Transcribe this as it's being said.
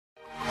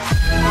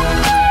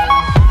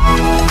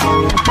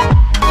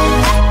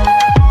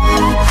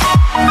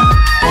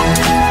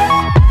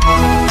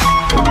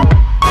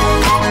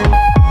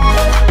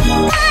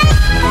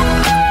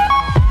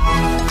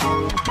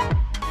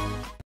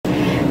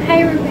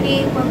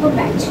everybody, welcome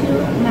back to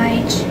my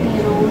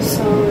channel.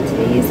 So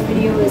today's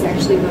video is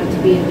actually going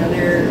to be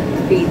another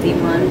crazy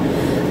one.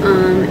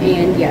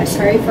 And yeah,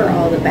 sorry for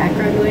all the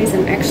background noise.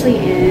 I'm actually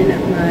in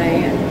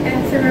my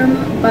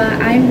bathroom, but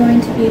I'm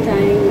going to be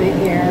dyeing my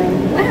hair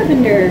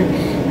lavender.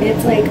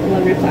 It's like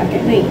 11 o'clock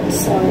at night,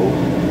 so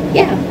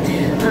yeah.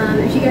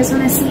 If you guys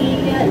want to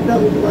see the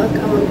look,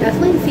 I'm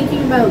definitely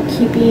thinking about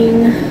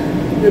keeping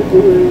the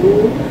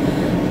blue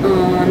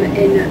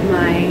in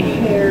my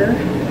hair.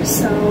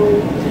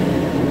 So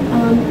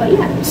but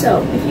yeah,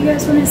 so if you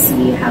guys want to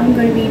see how I'm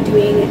going to be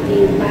doing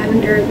the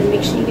lavender, then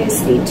make sure you guys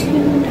stay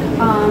tuned.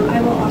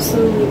 I will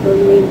also leave a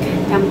link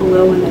down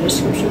below in the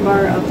description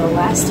bar of the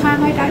last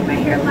time I dyed my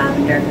hair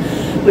lavender,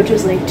 which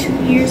was like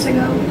 2 years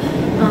ago.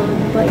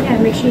 But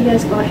yeah, make sure you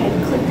guys go ahead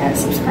and click that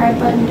subscribe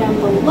button down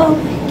below,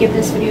 give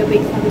this video a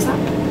big thumbs up,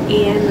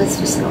 and let's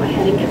just go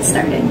ahead and get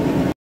started.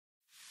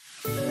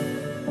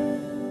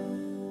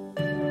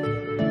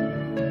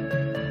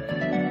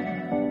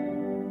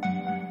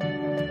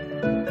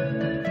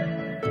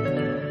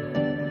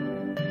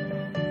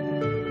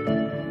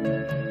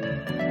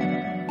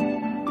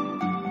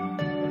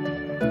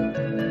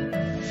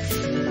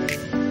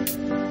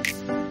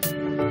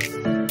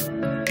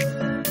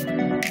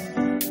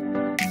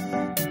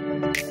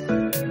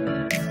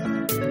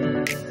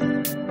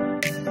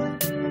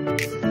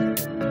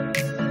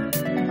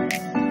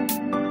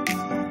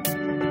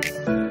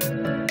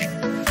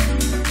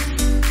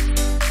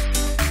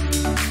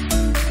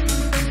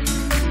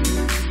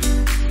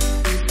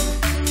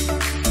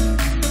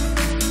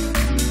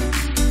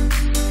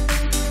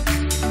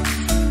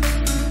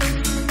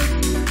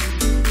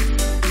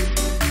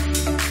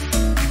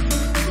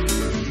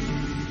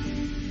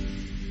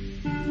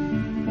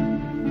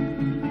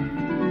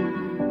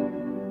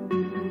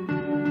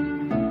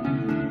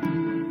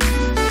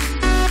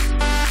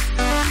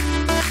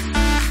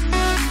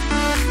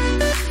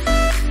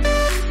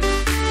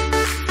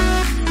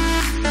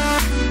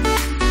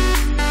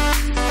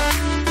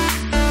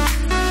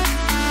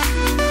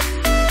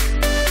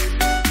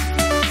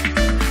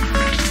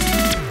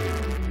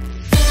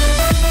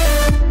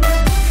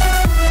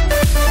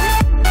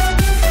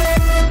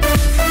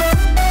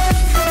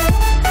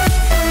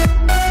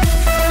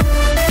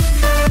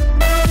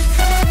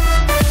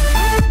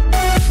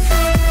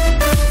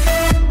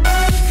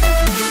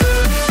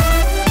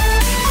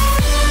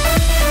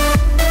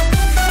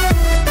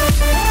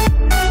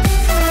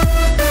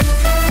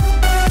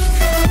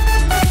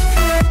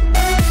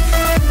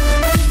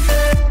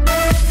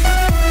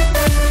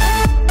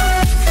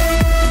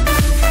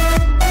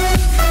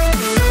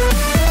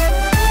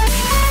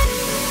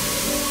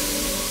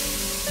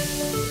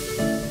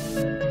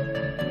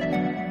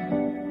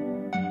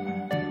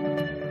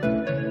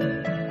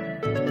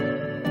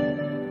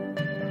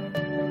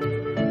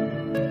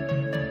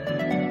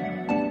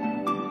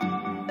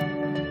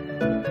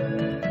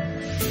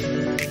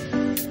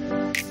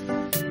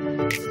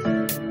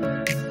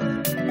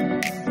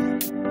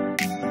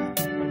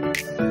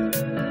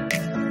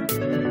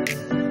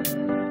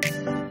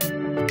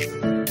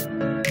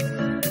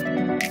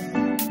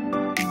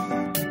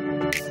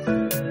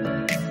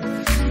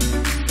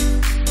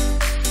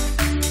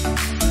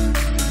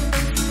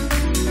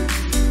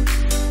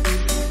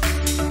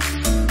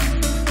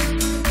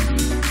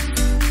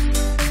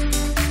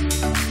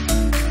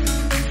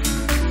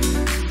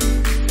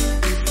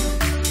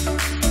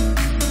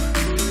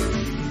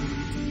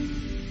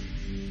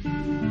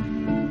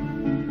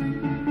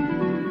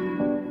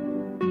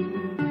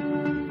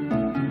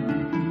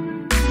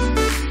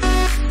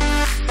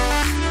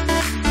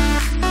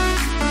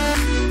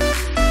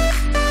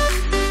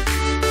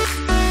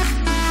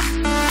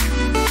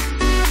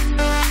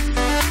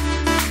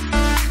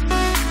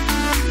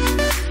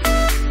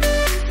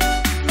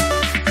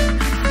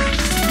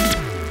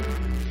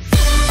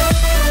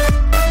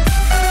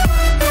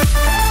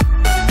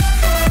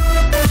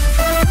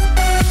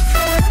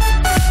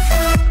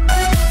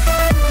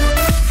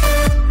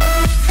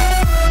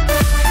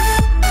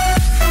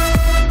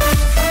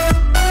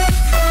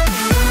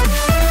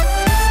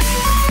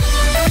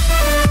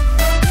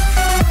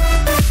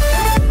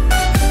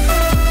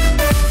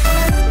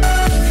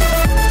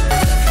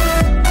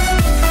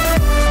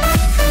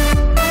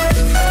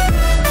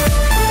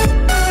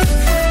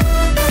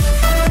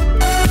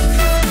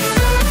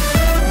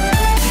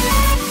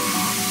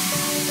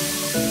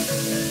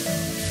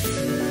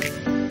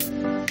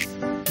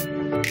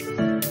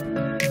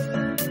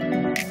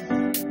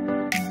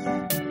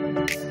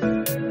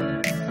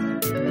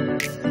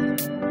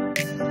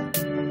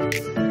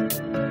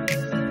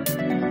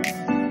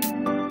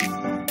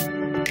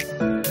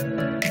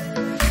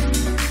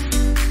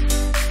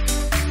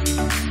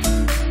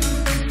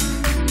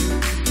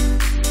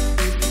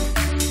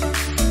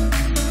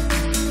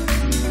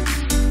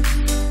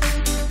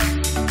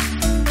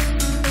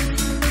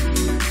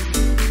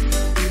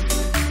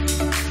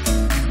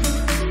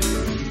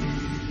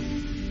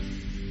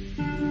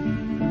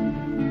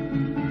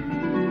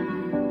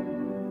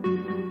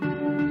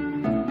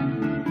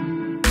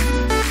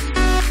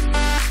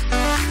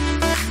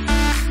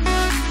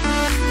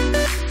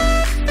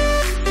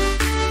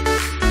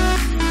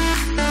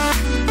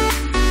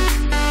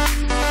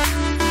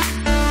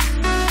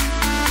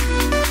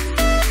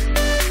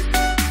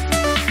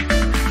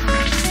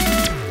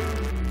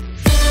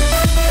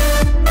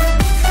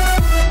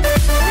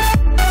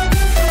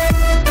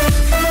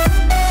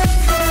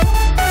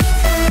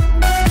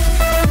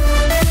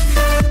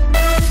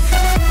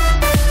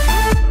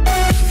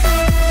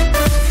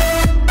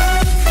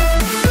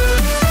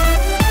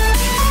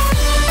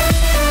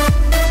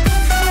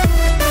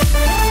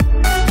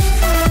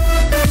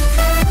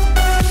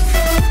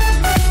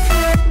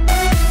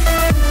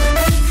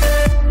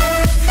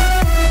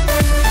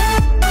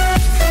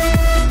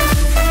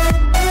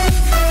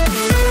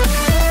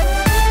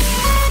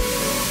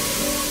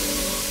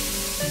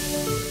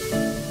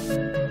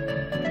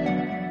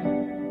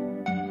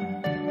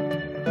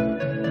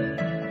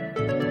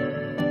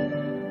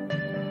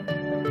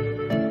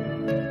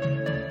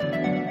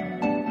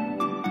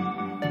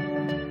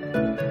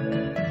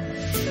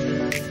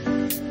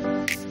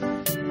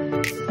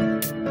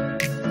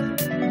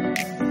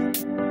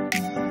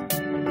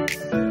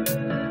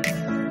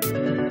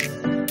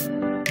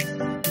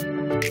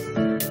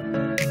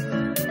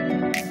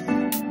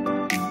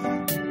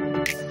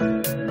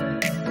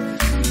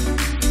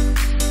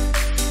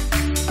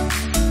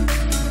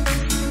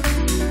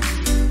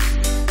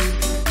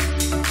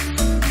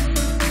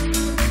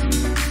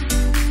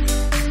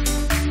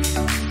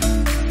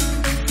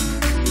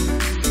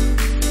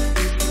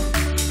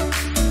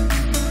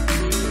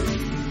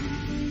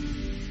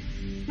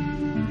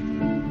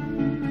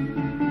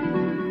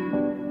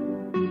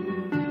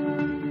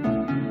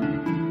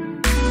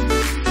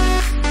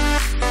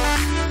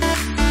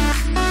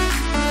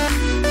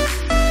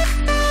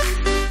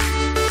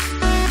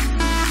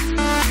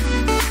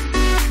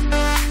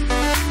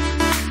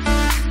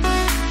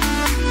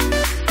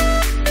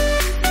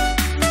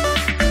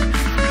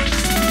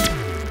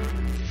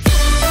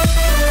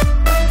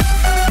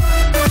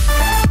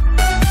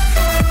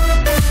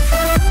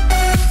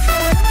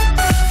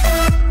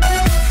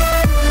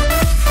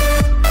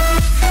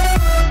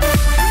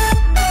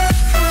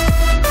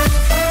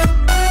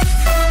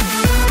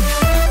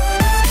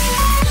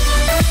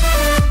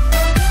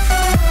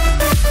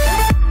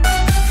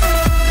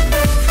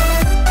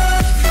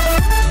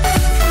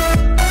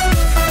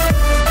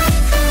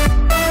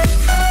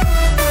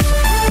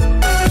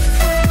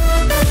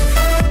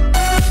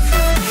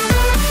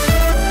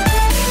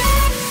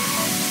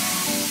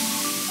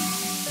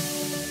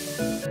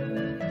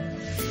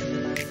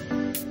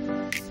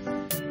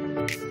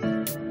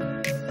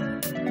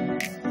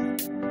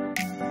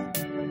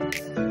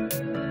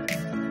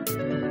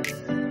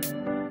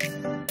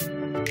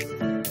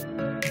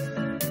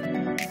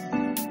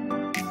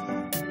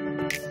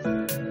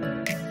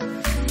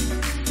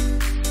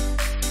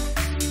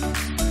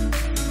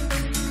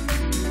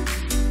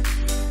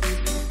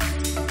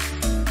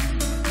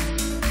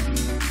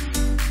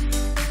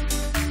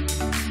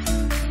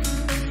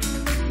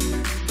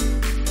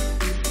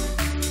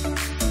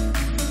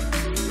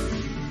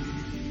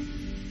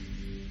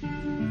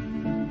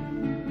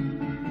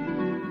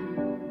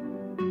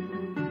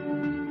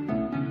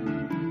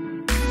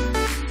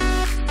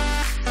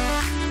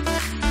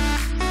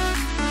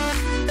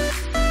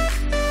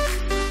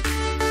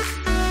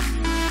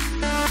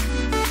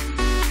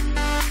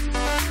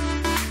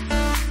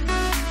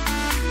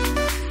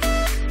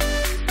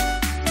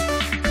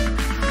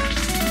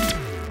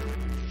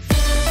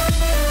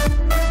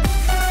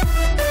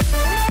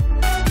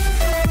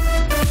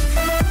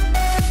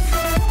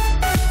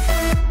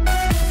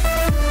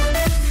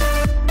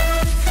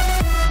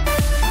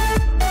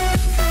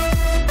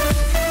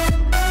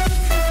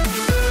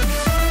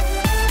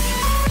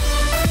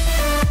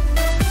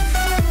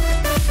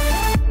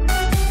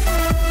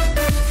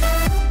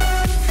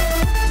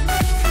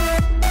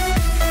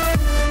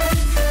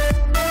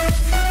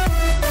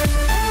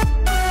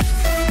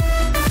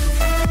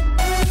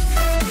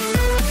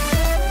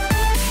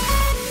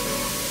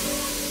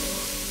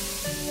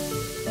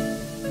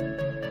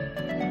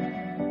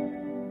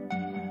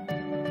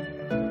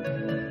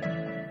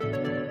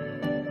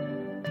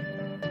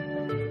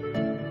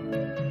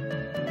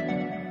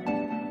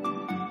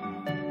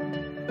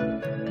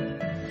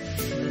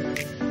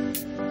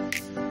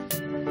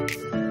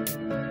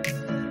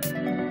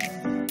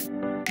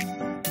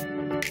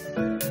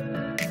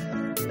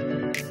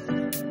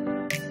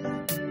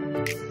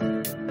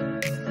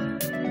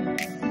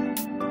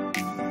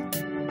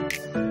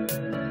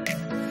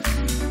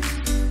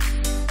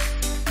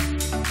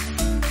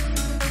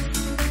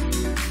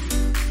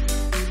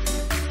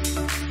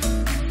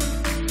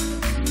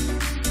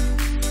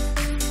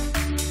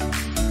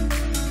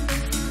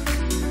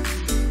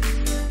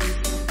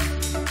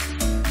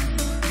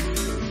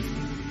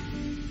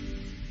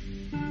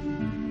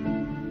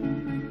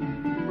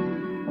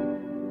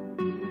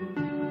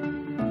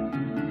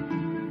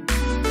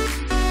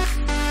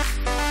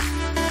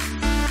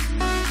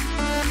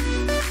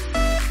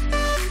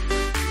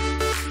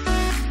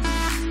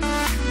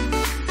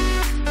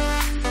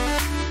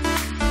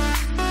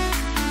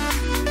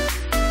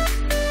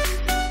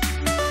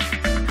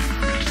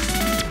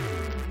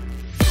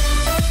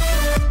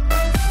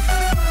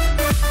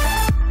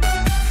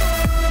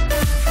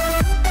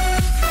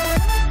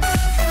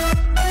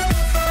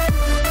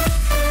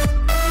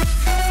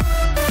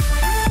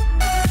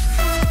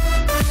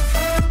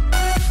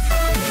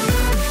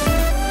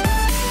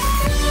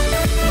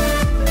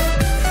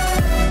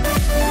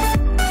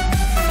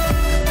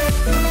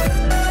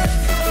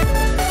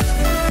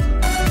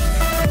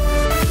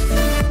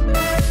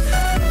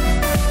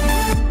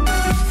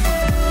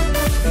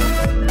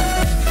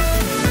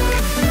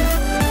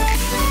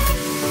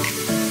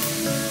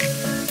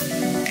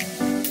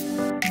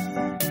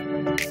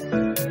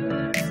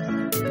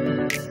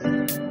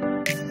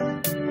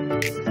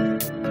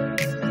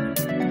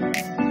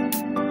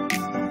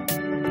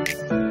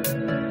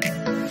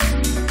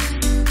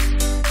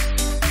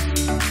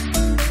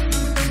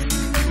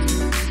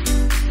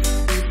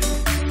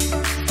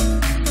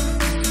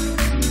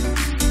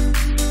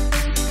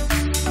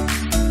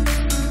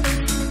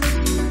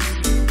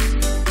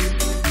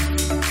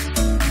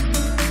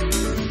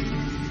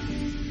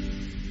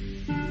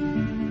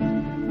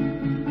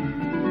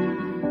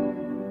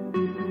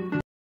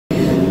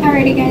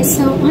 Alright guys,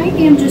 so I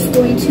am just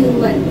going to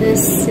let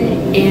this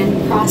sit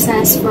and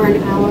process for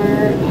an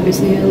hour.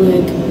 Obviously I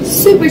look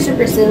super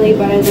silly,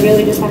 but I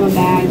literally just have a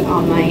bag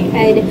on my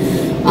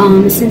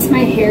head. Since my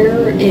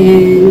hair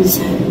is,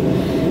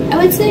 I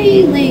would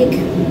say like,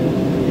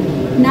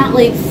 not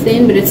like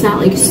thin, but it's not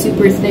like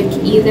super thick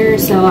either,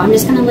 so I'm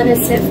just gonna let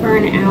it sit for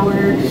an hour.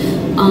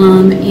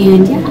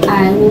 And yeah,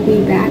 I will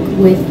be back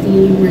with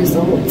the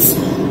results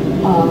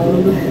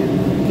of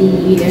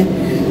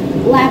the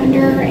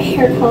lavender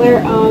hair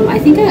color. I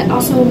think I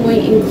also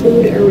might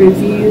include a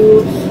review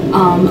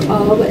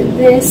of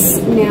this.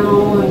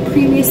 Now,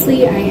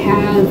 previously I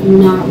have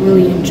not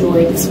really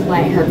enjoyed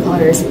Splat hair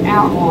colors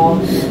at all,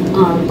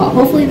 but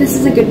hopefully this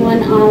is a good one.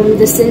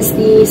 This is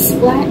the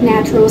Splat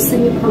Natural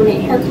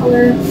Semi-Permanent Hair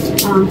Color,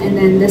 and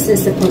then this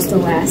is supposed to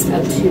last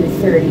up to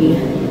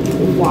 30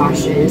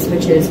 washes,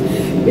 which is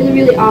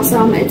really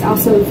awesome. It's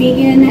also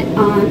vegan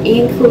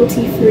and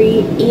cruelty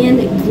free and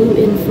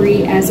gluten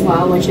free as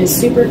well, which is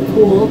super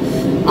cool.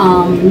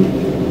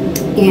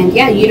 And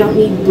yeah, you don't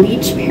need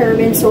bleach,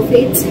 paraben,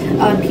 sulfates,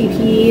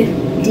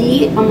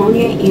 PPD,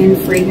 ammonia, and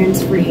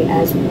fragrance free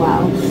as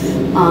well.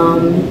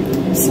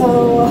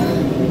 So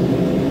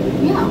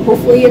yeah,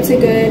 hopefully it's a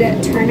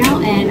good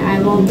turnout, and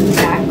I will be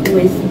back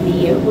with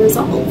the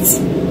results.